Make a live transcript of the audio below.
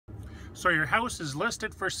So your house is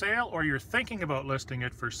listed for sale, or you're thinking about listing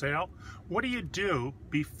it for sale. What do you do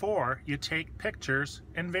before you take pictures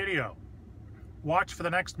and video? Watch for the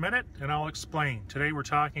next minute and I'll explain. Today we're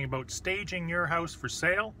talking about staging your house for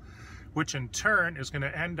sale, which in turn is going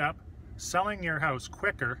to end up selling your house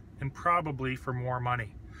quicker and probably for more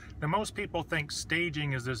money. Now, most people think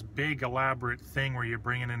staging is this big elaborate thing where you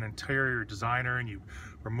bring in an interior designer and you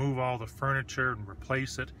remove all the furniture and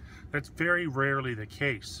replace it. That's very rarely the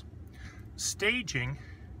case. Staging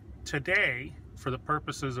today, for the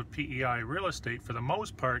purposes of p.e.i. real estate, for the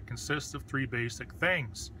most part consists of three basic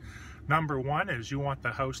things. Number one is you want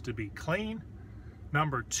the house to be clean.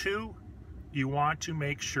 Number two, you want to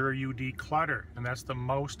make sure you declutter, and that's the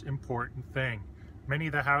most important thing. Many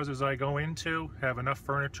of the houses I go into have enough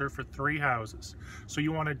furniture for 3 houses. So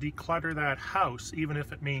you want to declutter that house, even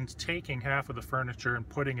if it means taking half of the furniture and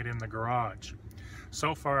putting it in the garage.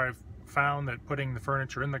 So far I've found that putting the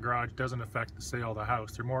furniture in the garage doesn't affect the sale of the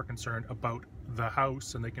house. They're more concerned about the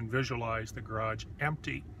house and they can visualize the garage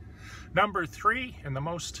empty. Number 3, and the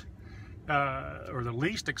most or the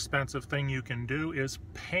least expensive thing you can do, is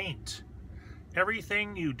paint.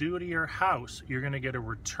 Everything you do to your house, you're going to get a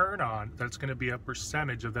return on that's going to be a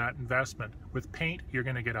percentage of that investment. With paint, you're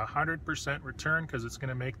going to get 100% return because it's going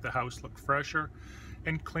to make the house look fresher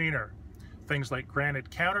and cleaner. Things like granite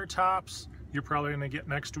countertops, you're probably going to get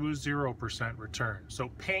next to a 0% return. So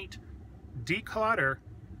paint, declutter,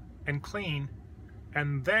 and clean,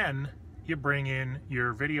 and then you bring in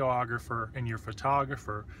your videographer and your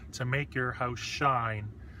photographer to make your house shine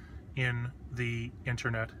in the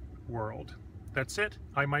internet world. That's it.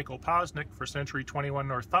 I'm Michael Poczynek for Century 21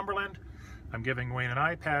 Northumberland. I'm giving away an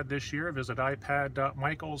iPad this year. Visit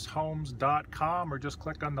ipad.michaelshomes.com or just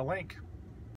click on the link.